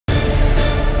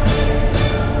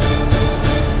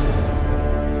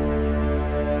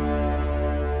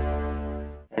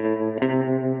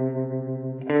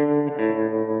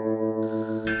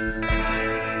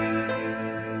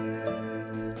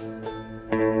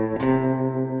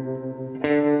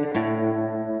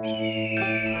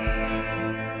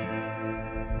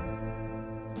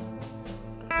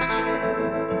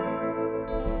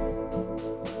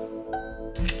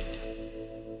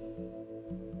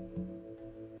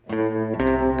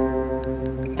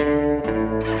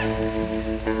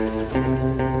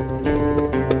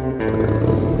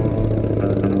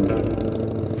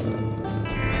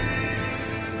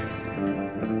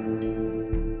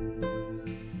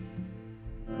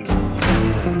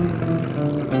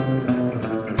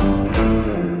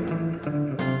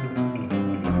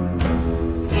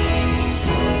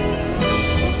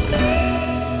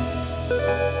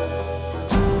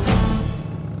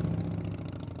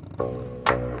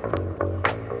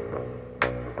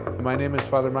My name is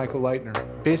Father Michael Lightner.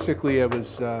 Basically, I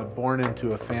was born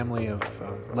into a family of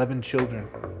 11 children.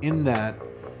 In that,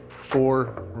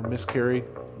 4 were miscarried,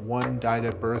 1 died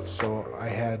at birth, so I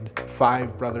had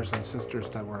 5 brothers and sisters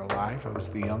that were alive. I was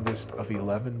the youngest of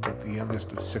 11, but the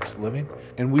youngest of 6 living.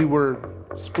 And we were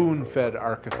spoon-fed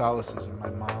our Catholicism.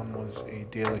 My mom was a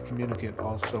daily communicant,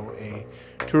 also a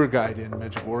tour guide in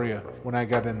Medjugorje. When I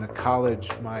got into college,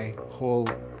 my whole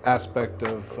aspect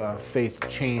of faith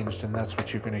changed, and that's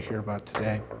what you're going to hear about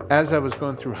today. As I was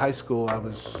going through high school, I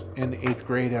was in 8th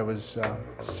grade. I was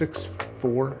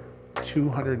 6'4",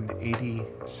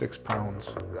 286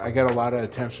 pounds. I got a lot of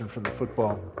attention from the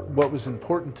football. What was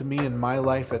important to me in my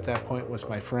life at that point was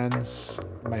my friends,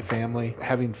 my family,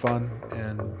 having fun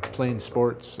and playing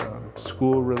sports.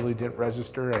 School really didn't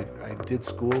register. I did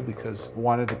school because I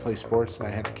wanted to play sports and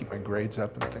I had to keep my grades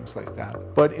up and things like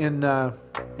that. But in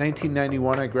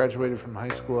 1991, I graduated from high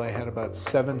school. I had about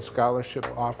 7 scholarship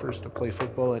offers to play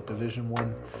football at Division I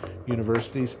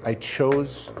universities. I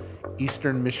chose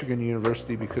Eastern Michigan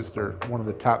University because they're one of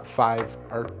the top 5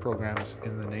 art programs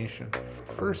in the nation.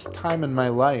 First time in my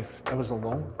life, I was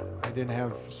alone. I didn't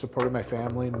have support of my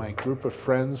family. My group of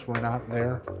friends were not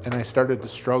there. And I started to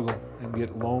struggle and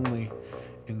get lonely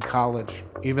in college,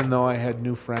 even though I had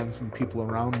new friends and people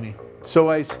around me. So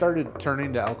I started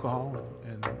turning to alcohol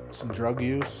and some drug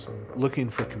use, and looking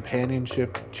for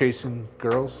companionship, chasing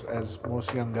girls, as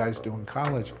most young guys do in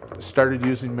college. Started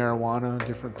using marijuana,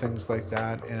 different things like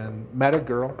that, and met a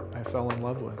girl I fell in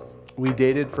love with. We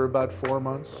dated for about 4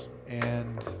 months,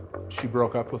 and she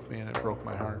broke up with me, and it broke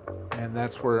my heart. And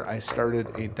that's where I started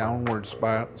a downward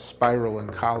spiral in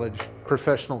college.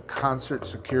 Professional concert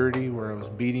security, where I was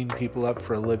beating people up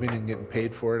for a living and getting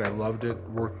paid for it. I loved it.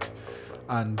 Worked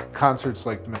on concerts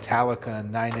like Metallica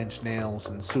and 9 Inch Nails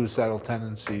and Suicidal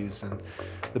Tendencies, and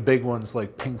the big ones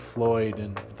like Pink Floyd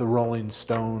and the Rolling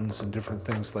Stones and different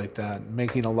things like that.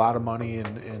 Making a lot of money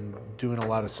and doing a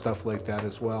lot of stuff like that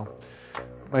as well.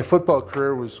 My football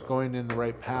career was going in the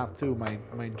right path too.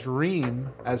 My dream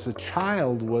as a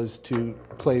child was to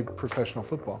play professional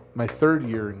football. My 3rd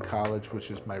year in college,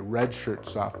 which is my redshirt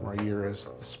sophomore year as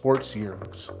the sports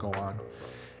years go on,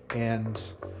 and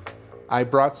I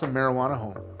brought some marijuana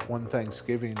home one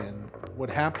Thanksgiving, and what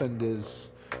happened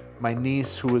is my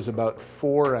niece, who was about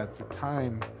 4 at the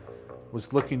time,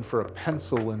 was looking for a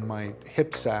pencil in my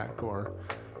hip sack, or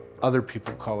other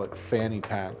people call it fanny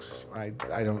packs. I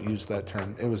don't use that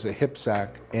term. It was a hip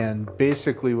sack, and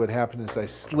basically what happened is I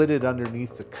slid it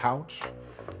underneath the couch,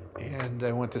 and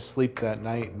I went to sleep that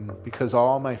night, and because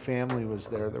all my family was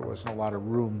there, there wasn't a lot of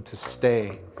room to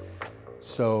stay.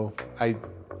 So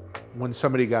when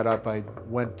somebody got up, I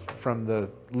went from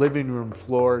the living room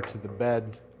floor to the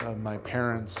bed of my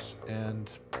parents,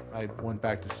 and I went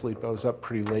back to sleep. I was up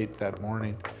pretty late that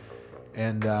morning,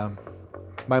 and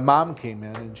my mom came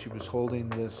in, and she was holding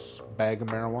this bag of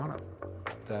marijuana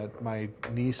that my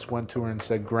niece went to her and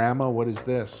said, "Grandma, what is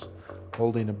this?"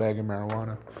 Holding a bag of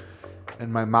marijuana.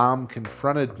 And my mom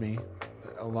confronted me,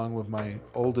 along with my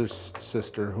oldest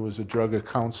sister, who was a drug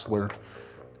counselor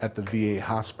at the VA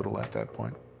hospital at that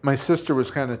point. My sister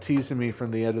was kind of teasing me from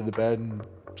the end of the bed, and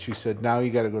she said, "Now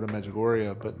you got to go to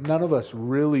Medjugorje." But none of us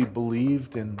really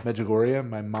believed in Medjugorje.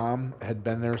 My mom had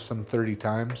been there some 30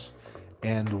 times,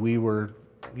 and we would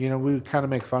kind of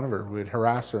make fun of her. We'd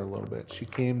harass her a little bit. She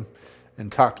came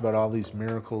and talked about all these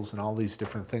miracles and all these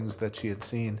different things that she had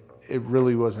seen. It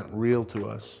really wasn't real to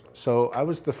us. So I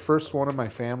was the first one in my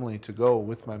family to go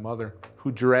with my mother,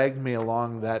 who dragged me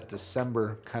along that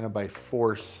December kind of by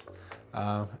force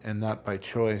and not by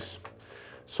choice.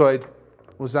 So I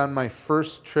was on my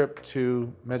first trip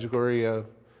to Medjugorje,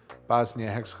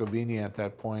 Bosnia-Herzegovina at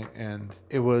that point, and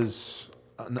it was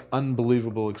an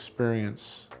unbelievable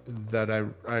experience that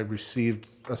I received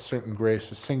a certain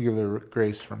grace, a singular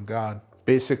grace from God.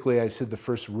 Basically, I said the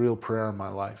first real prayer in my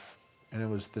life, and it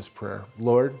was this prayer: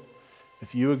 Lord,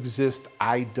 if you exist,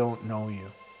 I don't know you.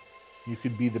 You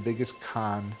could be the biggest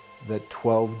con that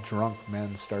 12 drunk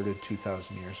men started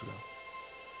 2,000 years ago.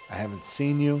 I haven't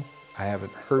seen you, I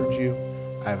haven't heard you,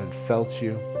 I haven't felt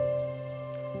you.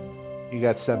 You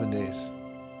got 7 days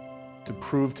to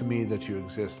prove to me that you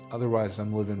exist. Otherwise,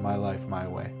 I'm living my life my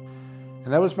way.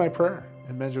 And that was my prayer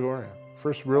in Medjugorje.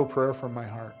 First real prayer from my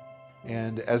heart.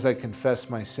 And as I confessed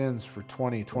my sins for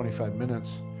 20, 25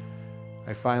 minutes,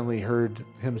 I finally heard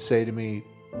him say to me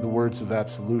the words of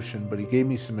absolution, but he gave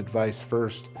me some advice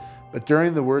first. But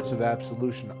during the words of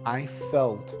absolution, I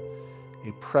felt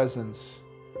a presence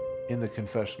in the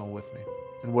confessional with me.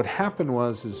 And what happened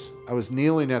was I was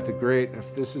kneeling at the grate.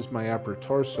 If this is my upper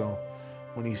torso,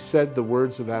 when he said the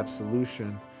words of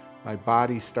absolution, my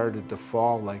body started to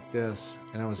fall like this,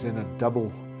 and I was in a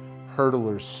double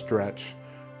hurdler stretch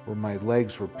where my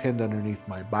legs were pinned underneath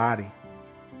my body,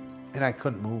 and I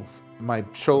couldn't move. My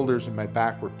shoulders and my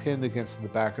back were pinned against the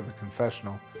back of the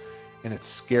confessional, and it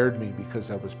scared me because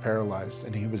I was paralyzed,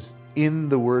 and he was in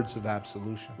the words of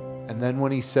absolution. And then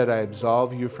when he said, I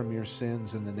absolve you from your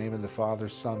sins in the name of the Father,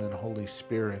 Son, and Holy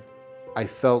Spirit, I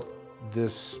felt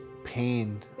this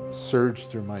pain surge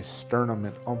through my sternum.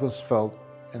 It almost felt,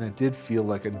 and it did feel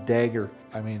like a dagger.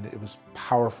 I mean, it was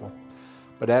powerful.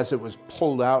 But as it was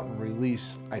pulled out and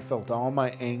released, I felt all my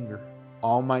anger,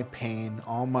 all my pain,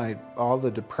 all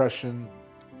the depression,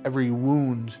 every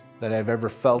wound that I've ever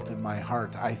felt in my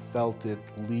heart, I felt it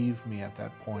leave me at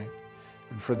that point.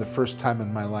 And for the first time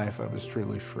in my life, I was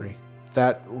truly free.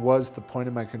 That was the point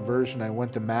of my conversion. I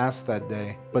went to Mass that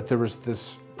day, but there was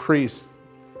this priest,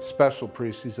 special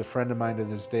priest, he's a friend of mine to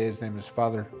this day. His name is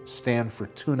Father Stan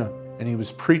Fortuna, and he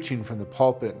was preaching from the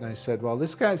pulpit, and I said, well,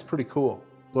 this guy's pretty cool.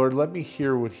 Lord, let me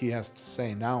hear what he has to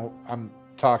say. Now I'm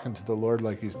talking to the Lord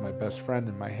like he's my best friend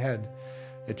in my head.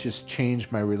 It just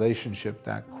changed my relationship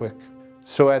that quick.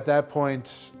 So at that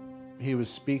point, he was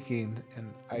speaking,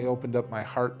 and I opened up my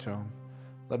heart to him.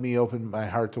 Let me open my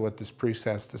heart to what this priest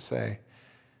has to say.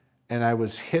 And I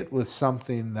was hit with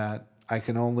something that I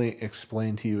can only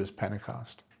explain to you as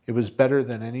Pentecost. It was better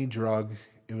than any drug.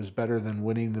 It was better than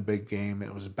winning the big game.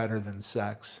 It was better than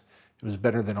sex. It was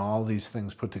better than all these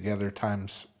things put together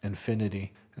times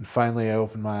infinity. And finally, I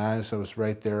opened my eyes. I was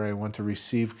right there. I went to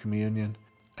receive communion.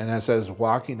 And as I was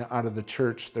walking out of the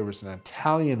church, there was an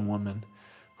Italian woman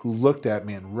who looked at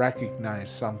me and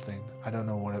recognized something. I don't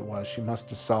know what it was. She must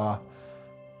have saw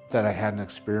that I had an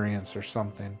experience or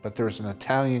something. But there was an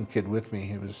Italian kid with me.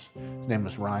 His name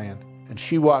was Ryan. And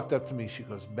she walked up to me. She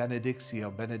goes,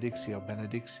 Benedictio, Benedictio,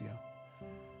 Benedictio.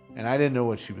 And I didn't know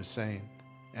what she was saying.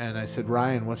 And I said,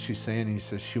 Ryan, what's she saying? He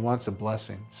says, she wants a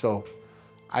blessing. So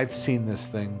I've seen this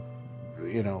thing,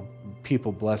 you know,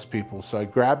 people bless people. So I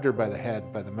grabbed her by the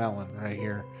head, by the melon right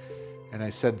here. And I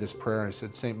said this prayer. I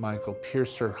said, St. Michael,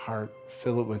 pierce her heart,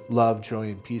 fill it with love, joy,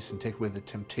 and peace, and take away the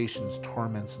temptations,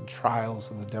 torments, and trials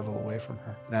of the devil away from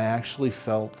her. And I actually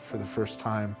felt for the first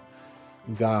time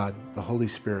God, the Holy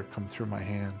Spirit, come through my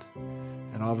hand.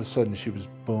 And all of a sudden she was,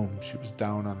 boom, she was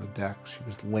down on the deck. She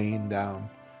was laying down.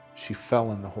 She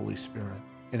fell in the Holy Spirit.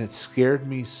 And it scared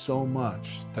me so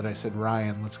much that I said,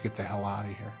 Ryan, let's get the hell out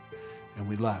of here. And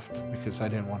we left because I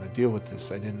didn't want to deal with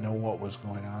this. I didn't know what was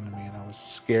going on to me, and I was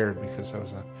scared because I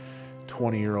was a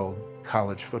 20-year-old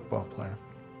college football player.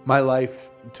 My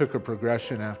life took a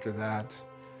progression after that,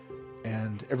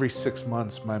 and every 6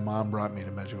 months my mom brought me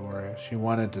to Medjugorje. She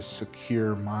wanted to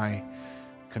secure my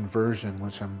conversion,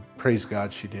 which praise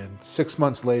God she did. 6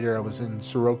 months later, I was in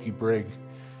Soroki Brig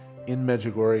in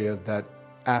Medjugorje, that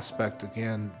aspect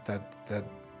again, that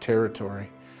territory.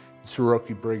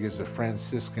 Soroki Brig is a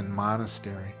Franciscan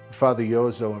monastery. Father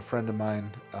Yozo, a friend of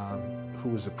mine who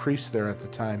was a priest there at the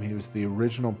time, he was the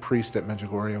original priest at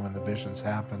Medjugorje when the visions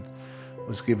happened,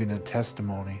 was giving a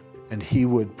testimony. And he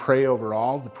would pray over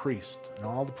all the priests, and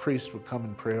all the priests would come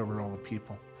and pray over all the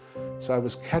people. So I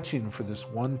was catching for this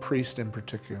one priest in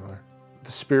particular.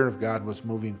 The Spirit of God was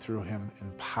moving through him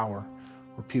in power,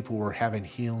 where people were having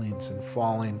healings and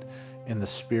falling in the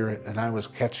Spirit, and I was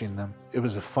catching them. It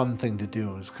was a fun thing to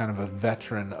do. It was kind of a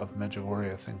veteran of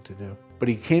Medjugorje thing to do. But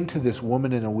he came to this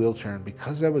woman in a wheelchair, and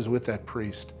because I was with that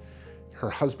priest, her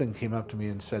husband came up to me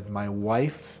and said, my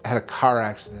wife had a car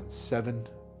accident 7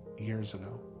 years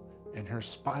ago, and her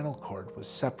spinal cord was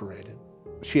separated.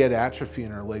 She had atrophy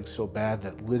in her legs so bad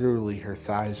that literally her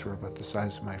thighs were about the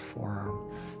size of my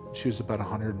forearm. She was about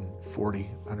 140,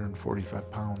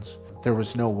 145 pounds. There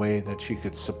was no way that she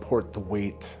could support the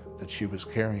weight that she was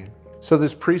carrying. So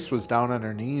this priest was down on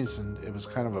her knees, and it was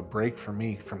kind of a break for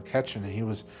me from catching, and he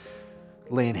was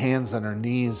laying hands on her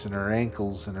knees and her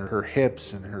ankles and her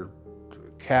hips and her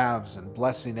calves and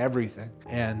blessing everything.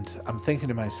 And I'm thinking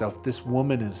to myself, this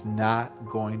woman is not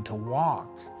going to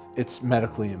walk. It's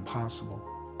medically impossible.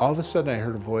 All of a sudden I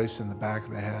heard a voice in the back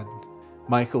of the head,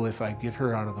 Michael, if I get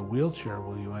her out of the wheelchair,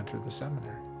 will you enter the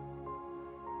seminary?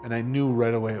 And I knew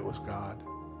right away it was God.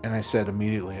 And I said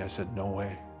immediately, I said, no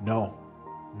way, no,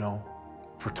 no.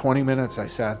 For 20 minutes I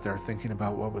sat there thinking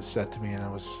about what was said to me, and I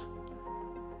was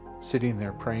sitting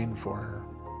there praying for her.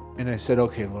 And I said,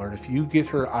 okay, Lord, if you get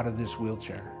her out of this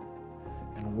wheelchair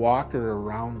and walk her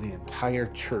around the entire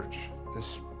church,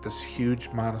 this huge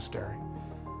monastery,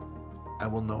 I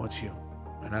will know it's you,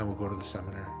 and I will go to the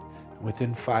seminary. And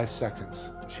within 5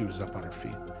 seconds, she was up on her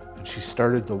feet. And she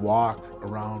started to walk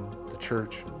around the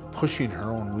church, pushing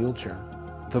her own wheelchair.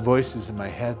 The voices in my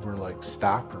head were like,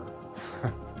 stop her.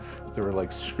 They were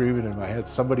like screaming in my head,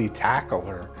 somebody tackle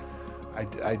her.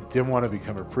 I didn't want to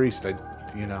become a priest,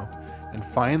 And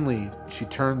finally, she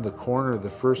turned the corner, the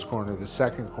first corner, the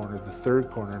second corner, the third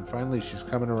corner, and finally she's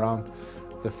coming around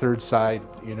the third side,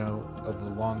 of the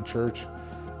long church.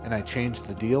 And I changed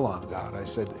the deal on God. I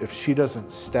said, if she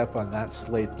doesn't step on that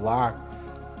slate block,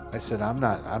 I said, I'm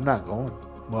not going.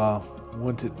 Well,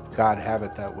 wouldn't God have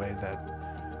it that way, that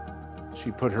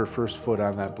she put her first foot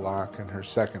on that block and her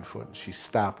second foot, and she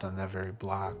stopped on that very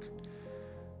block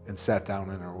and sat down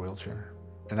in her wheelchair.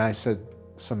 And I said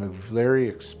some very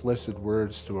explicit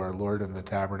words to our Lord in the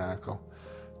tabernacle,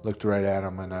 looked right at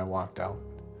him, and I walked out.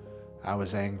 I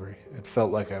was angry. It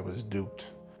felt like I was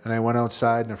duped. And I went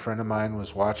outside, and a friend of mine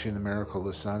was watching the miracle of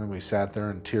the sun, and we sat there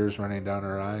and tears running down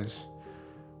our eyes.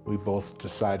 We both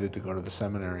decided to go to the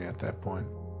seminary at that point.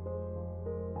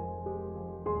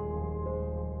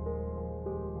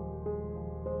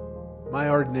 My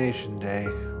ordination day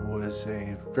was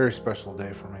a very special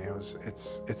day for me.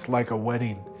 It's like a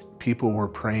wedding. People were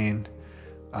praying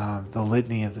the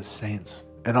litany of the saints.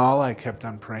 And all I kept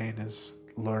on praying is,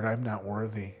 Lord, I'm not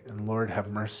worthy, and Lord, have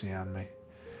mercy on me.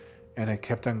 And it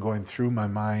kept on going through my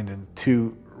mind, and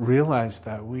to realize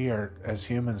that we are, as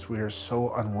humans, we are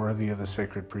so unworthy of the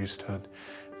sacred priesthood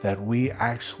that we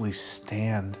actually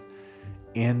stand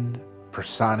in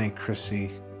persone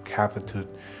Christi capitut,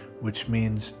 which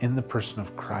means in the person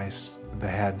of Christ, the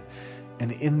head.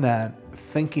 And in that,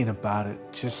 thinking about it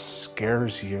just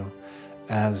scares you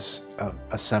as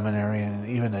a seminarian and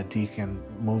even a deacon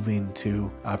moving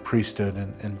to priesthood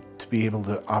and to be able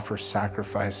to offer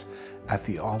sacrifice at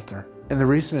the altar. And the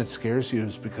reason it scares you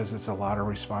is because it's a lot of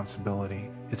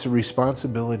responsibility. It's a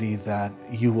responsibility that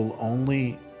you will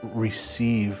only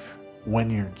receive when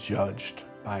you're judged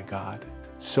by God.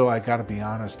 So I gotta be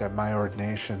honest, at my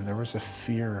ordination, there was a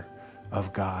fear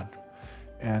of God.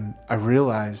 And I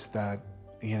realized that,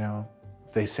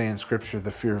 they say in Scripture,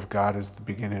 the fear of God is the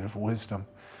beginning of wisdom.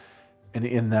 And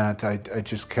in that, I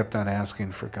just kept on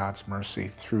asking for God's mercy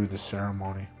through the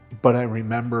ceremony. But I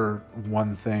remember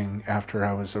one thing after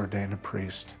I was ordained a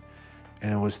priest,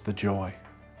 and it was the joy.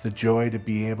 The joy to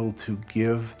be able to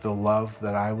give the love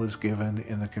that I was given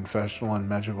in the confessional in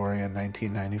Medjugorje in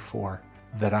 1994,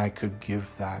 that I could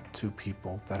give that to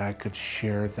people, that I could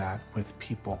share that with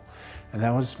people. And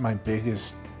that was my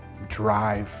biggest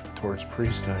drive towards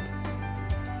priesthood.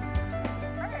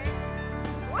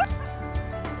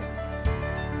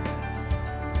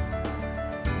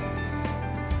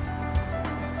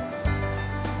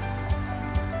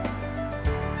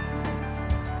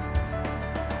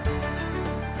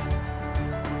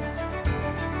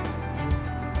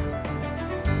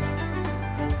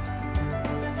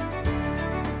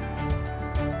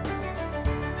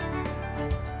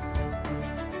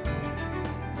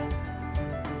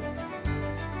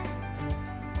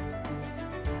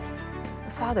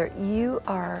 Father, you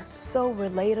are so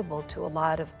relatable to a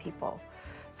lot of people.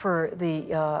 For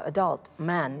the adult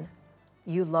men,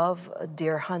 you love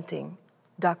deer hunting,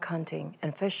 duck hunting,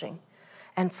 and fishing.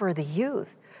 And for the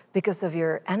youth, because of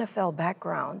your NFL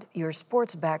background, your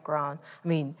sports background,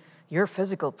 your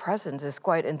physical presence is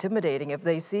quite intimidating if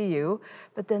they see you,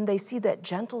 but then they see that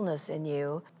gentleness in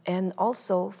you. And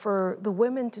also for the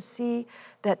women to see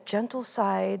that gentle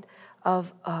side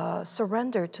of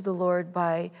surrender to the Lord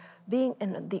by being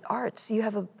in the arts. You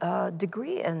have a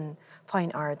degree in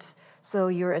fine arts, so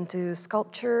you're into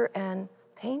sculpture and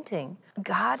painting.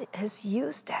 God has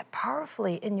used that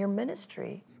powerfully in your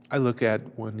ministry. I look at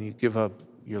when you give up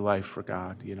your life for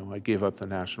God. I gave up the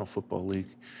National Football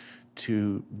League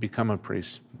to become a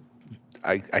priest.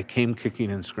 I came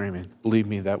kicking and screaming. Believe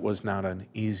me, that was not an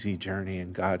easy journey,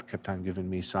 and God kept on giving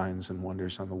me signs and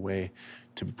wonders on the way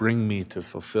to bring me to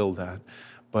fulfill that.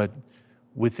 But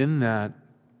within that,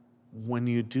 when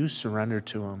you do surrender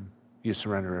to Him, you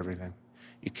surrender everything.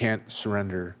 You can't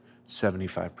surrender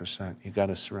 75%. You got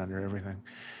to surrender everything.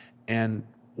 And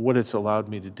what it's allowed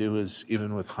me to do is,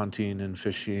 even with hunting and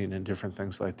fishing and different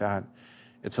things like that,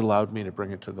 it's allowed me to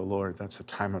bring it to the Lord. That's a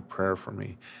time of prayer for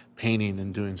me. Painting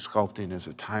and doing sculpting is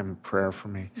a time of prayer for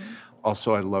me.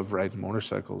 Also, I love riding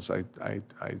motorcycles. I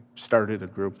started a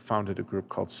group, founded a group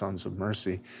called Sons of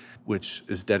Mercy, which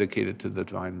is dedicated to the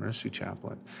Divine Mercy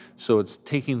Chaplet. So it's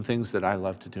taking things that I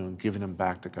love to do and giving them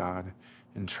back to God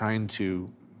and trying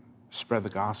to spread the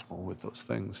gospel with those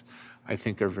things, I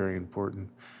think are very important.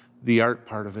 The art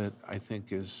part of it, I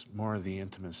think, is more of the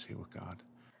intimacy with God.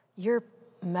 Your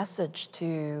message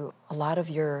to a lot of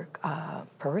your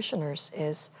parishioners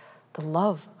is the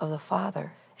love of the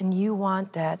Father. And you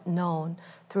want that known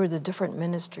through the different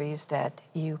ministries that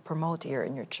you promote here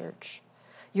in your church.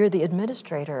 You're the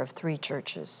administrator of 3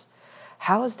 churches.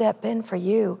 How has that been for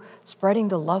you, spreading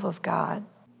the love of God?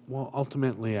 Well,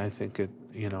 ultimately, I think it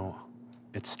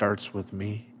starts with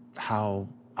me, how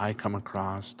I come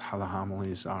across, how the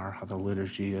homilies are, how the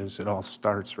liturgy is. It all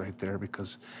starts right there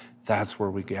because that's where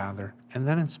we gather. And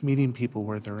then it's meeting people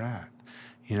where they're at.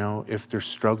 You know, if they're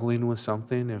struggling with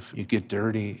something, if you get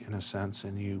dirty in a sense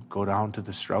and you go down to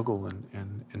the struggle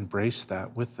and embrace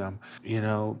that with them, you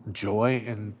know, joy,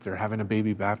 and they're having a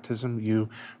baby baptism, you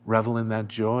revel in that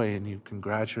joy and you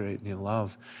congratulate and you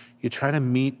love. You try to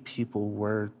meet people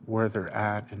where they're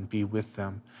at and be with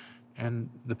them. And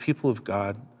the people of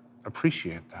God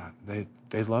appreciate that.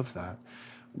 They love that.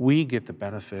 We get the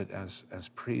benefit as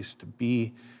priests to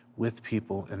be with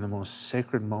people in the most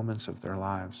sacred moments of their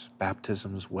lives: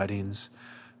 baptisms, weddings,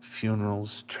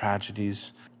 funerals,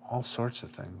 tragedies, all sorts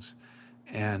of things.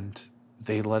 And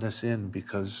they let us in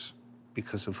because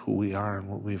of who we are and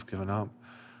what we've given up.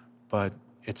 But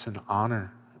it's an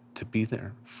honor to be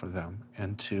there for them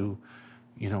and to,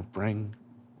 you know, bring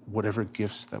whatever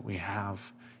gifts that we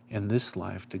have in this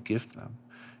life to gift them,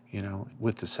 you know,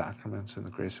 with the sacraments and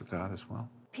the grace of God as well.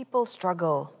 People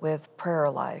struggle with prayer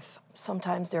life.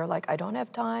 Sometimes they're like, I don't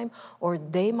have time, or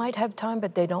they might have time,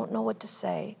 but they don't know what to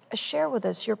say. Share with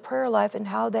us your prayer life and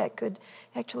how that could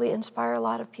actually inspire a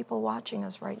lot of people watching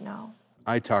us right now.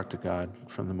 I talk to God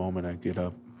from the moment I get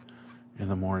up in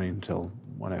the morning till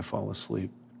when I fall asleep.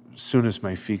 As soon as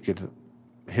my feet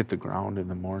hit the ground in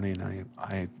the morning,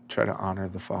 I try to honor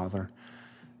the Father.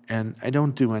 And I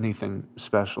don't do anything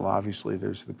special. Obviously,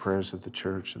 there's the prayers of the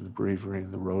church and the breviary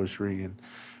and the rosary and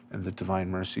the Divine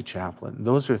Mercy Chaplet. And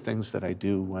those are things that I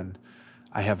do when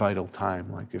I have idle time.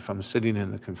 Like if I'm sitting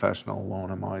in the confessional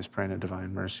alone, I'm always praying a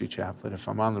Divine Mercy Chaplet. If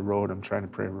I'm on the road, I'm trying to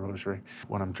pray a rosary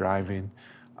when I'm driving.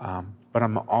 But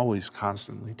I'm always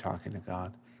constantly talking to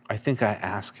God. I think I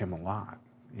ask him a lot,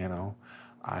 you know.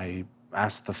 I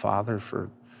ask the Father for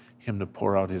him to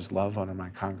pour out his love on my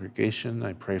congregation.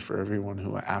 I pray for everyone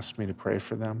who asks me to pray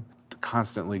for them.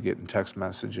 Constantly getting text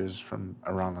messages from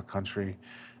around the country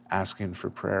asking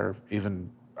for prayer, even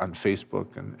on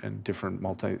Facebook and different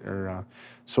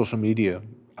social media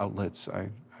outlets. I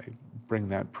bring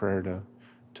that prayer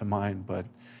to mind. But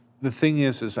the thing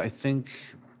is I think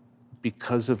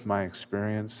because of my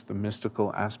experience, the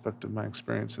mystical aspect of my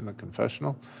experience in the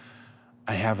confessional,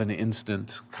 I have an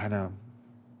instant kind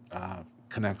of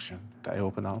connection. I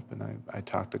open up and I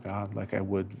talk to God like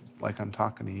I'm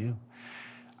talking to you.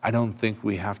 I don't think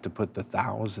we have to put the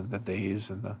thous and the theys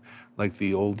and like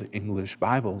the old English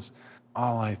Bibles.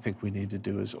 All I think we need to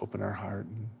do is open our heart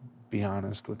and be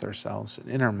honest with ourselves. And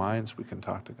in our minds, we can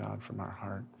talk to God from our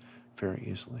heart very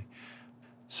easily.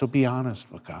 So be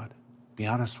honest with God. Be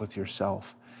honest with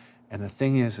yourself. And the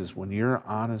thing is when you're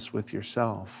honest with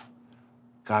yourself,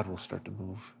 God will start to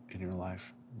move in your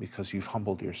life, because you've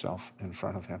humbled yourself in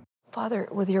front of him. Father,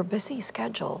 with your busy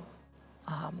schedule,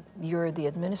 you're the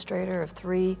administrator of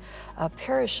 3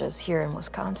 parishes here in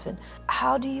Wisconsin.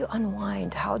 How do you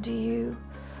unwind? How do you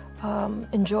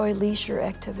enjoy leisure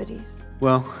activities?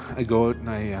 Well, I go out and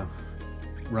I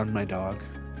run my dog.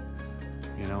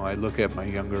 You know, I look at my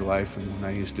younger life and when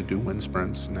I used to do wind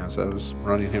sprints, and as I was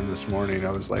running him this morning,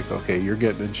 I was like, okay, you're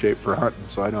getting in shape for hunting,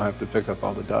 so I don't have to pick up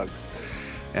all the ducks.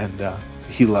 And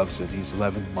he loves it. He's an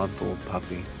 11-month-old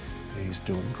puppy, and he's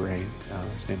doing great.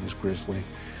 His name is Grizzly.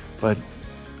 But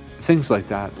things like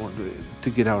that, to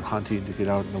get out hunting, to get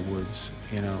out in the woods,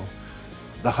 you know,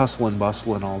 the hustle and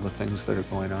bustle and all the things that are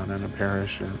going on in a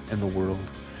parish or in the world,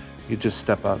 you just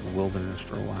step out in the wilderness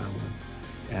for a while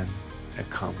and it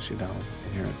calms you down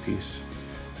and you're at peace.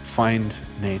 Find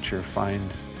nature, find,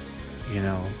 you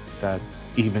know, that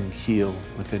even keel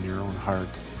within your own heart.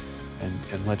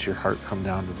 And let your heart come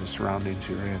down to the surroundings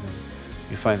you're in, and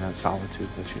you find that solitude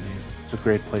that you need. It's a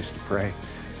great place to pray,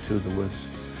 to the woods.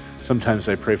 Sometimes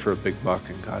I pray for a big buck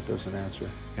and God doesn't answer,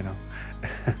 you know.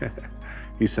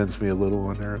 He sends me a little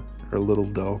one or a little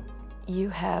doe. You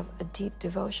have a deep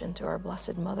devotion to our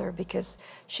Blessed Mother because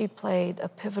she played a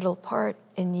pivotal part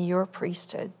in your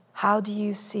priesthood. How do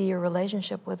you see your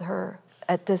relationship with her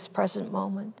at this present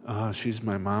moment? She's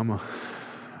my mama.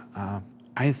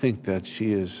 I think that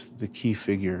she is the key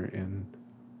figure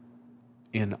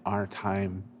in our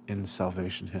time in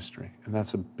salvation history, and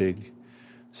that's a big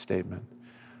statement.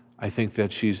 I think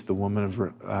that she's the woman of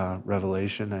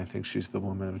Revelation. I think she's the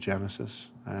woman of Genesis,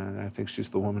 and I think she's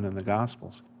the woman in the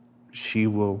Gospels.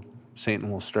 Satan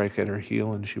will strike at her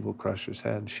heel and she will crush his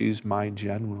head. She's my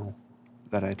general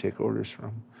that I take orders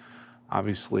from.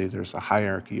 Obviously, there's a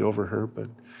hierarchy over her, but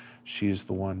she's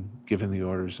the one giving the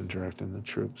orders and directing the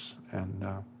troops, and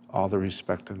all the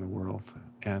respect in the world.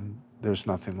 And there's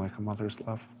nothing like a mother's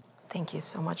love. Thank you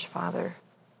so much, Father,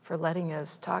 for letting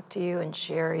us talk to you and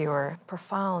share your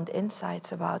profound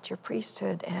insights about your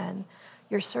priesthood and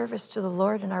your service to the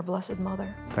Lord and our Blessed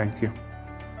Mother. Thank you.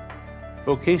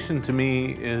 Vocation to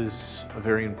me is a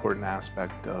very important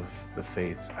aspect of the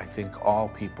faith. I think all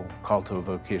people called to a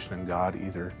vocation in God,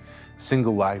 either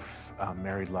single life,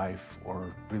 married life,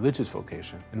 or religious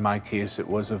vocation. In my case, it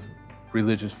was a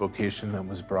religious vocation that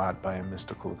was brought by a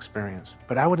mystical experience.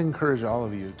 But I would encourage all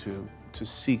of you to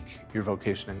seek your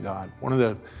vocation in God. One of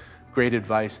the great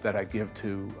advice that I give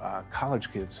to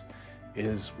college kids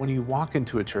is when you walk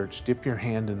into a church, dip your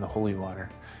hand in the holy water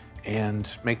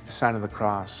and make the sign of the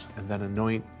cross, and then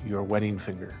anoint your wedding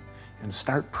finger and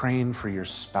start praying for your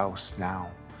spouse now,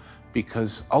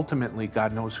 because ultimately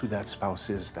God knows who that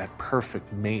spouse is, that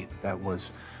perfect mate that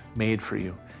was made for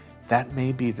you. That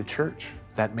may be the church.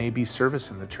 That may be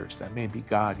service in the church. That may be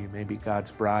God. You may be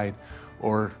God's bride,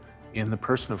 or in the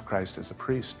person of Christ as a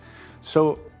priest.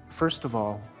 So first of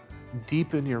all,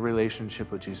 deepen your relationship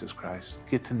with Jesus Christ.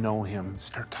 Get to know him,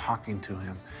 start talking to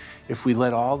him. If we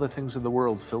let all the things of the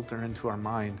world filter into our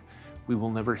mind, we will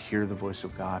never hear the voice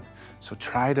of God. So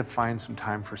try to find some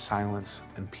time for silence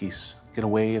and peace. Get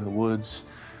away in the woods,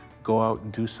 go out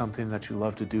and do something that you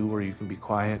love to do where you can be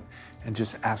quiet and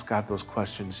just ask God those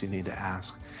questions you need to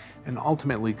ask. And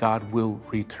ultimately, God will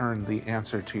return the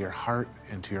answer to your heart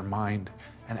and to your mind,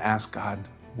 and ask God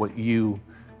what you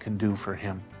can do for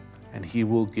him. And he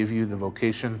will give you the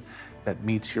vocation that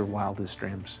meets your wildest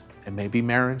dreams. It may be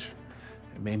marriage,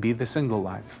 it may be the single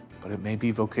life, but it may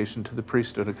be vocation to the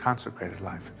priesthood, a consecrated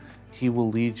life. He will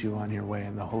lead you on your way,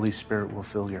 and the Holy Spirit will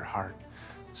fill your heart.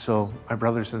 So, my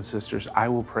brothers and sisters, I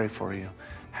will pray for you.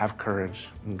 Have courage,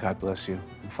 and God bless you.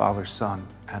 In Father, Son,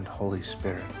 and Holy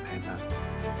Spirit. Amen.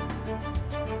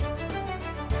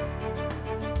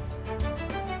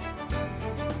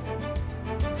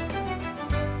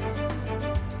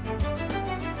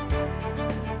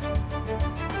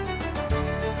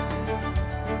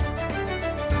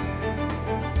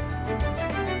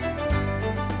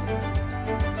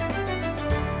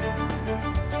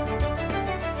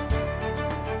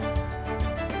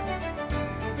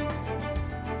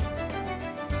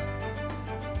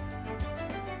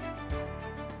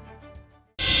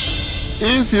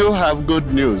 If you have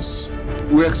good news,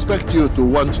 we expect you to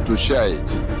want to share it.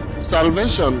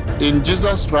 Salvation in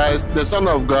Jesus Christ, the Son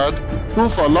of God, who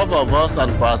for love of us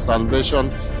and for our salvation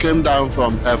came down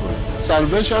from heaven.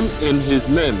 Salvation in his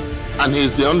name, and he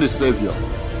is the only Savior,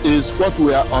 is what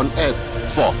we are on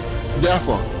earth for.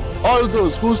 Therefore, all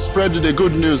those who spread the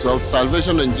good news of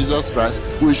salvation in Jesus Christ,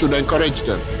 we should encourage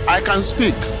them. I can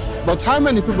speak, but how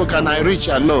many people can I reach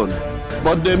alone?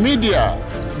 But the media,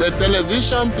 the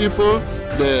television people,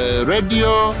 the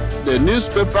radio, the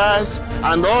newspapers,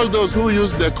 and all those who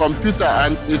use the computer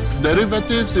and its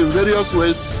derivatives in various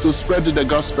ways to spread the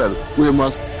gospel, we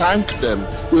must thank them,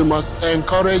 we must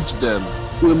encourage them,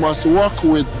 we must work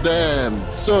with them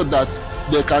so that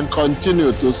they can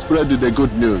continue to spread the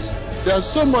good news. There's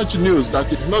so much news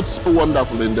that is not so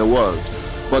wonderful in the world,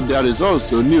 but there is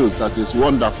also news that is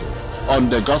wonderful on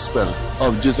the gospel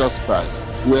of Jesus Christ.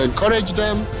 We encourage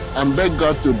them and beg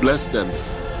God to bless them,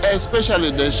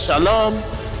 especially the Shalom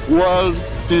World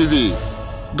TV.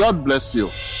 God bless you.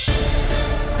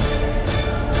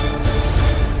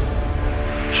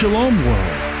 Shalom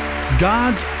World,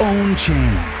 God's own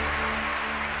channel.